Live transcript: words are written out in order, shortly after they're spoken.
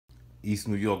East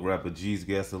New York rapper Jezz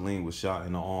Gasoline was shot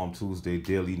in the arm Tuesday,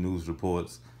 Daily News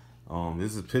reports.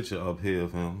 This is a picture up here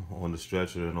of him on the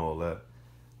stretcher and all that.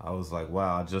 I was like,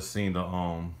 wow, I just seen the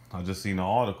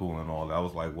article and all that. I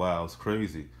was like, wow, it's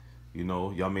crazy. You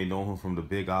know, y'all may know him from the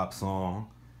Big Opps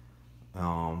song.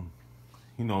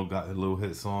 You know, got a little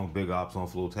hit song, Big Opps on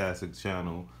Flowtastic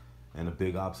channel, and the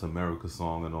Big Opps America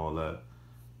song and all that,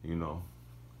 you know.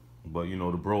 But, you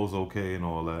know, the bro's okay and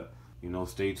all that. You know,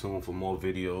 stay tuned for more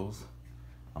videos.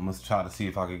 I'm going to try to see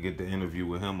if I could get the interview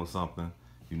with him or something.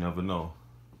 You never know.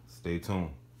 Stay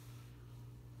tuned.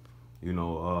 You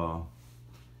know,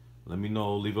 let me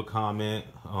know, leave a comment,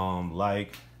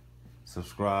 like,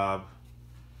 subscribe.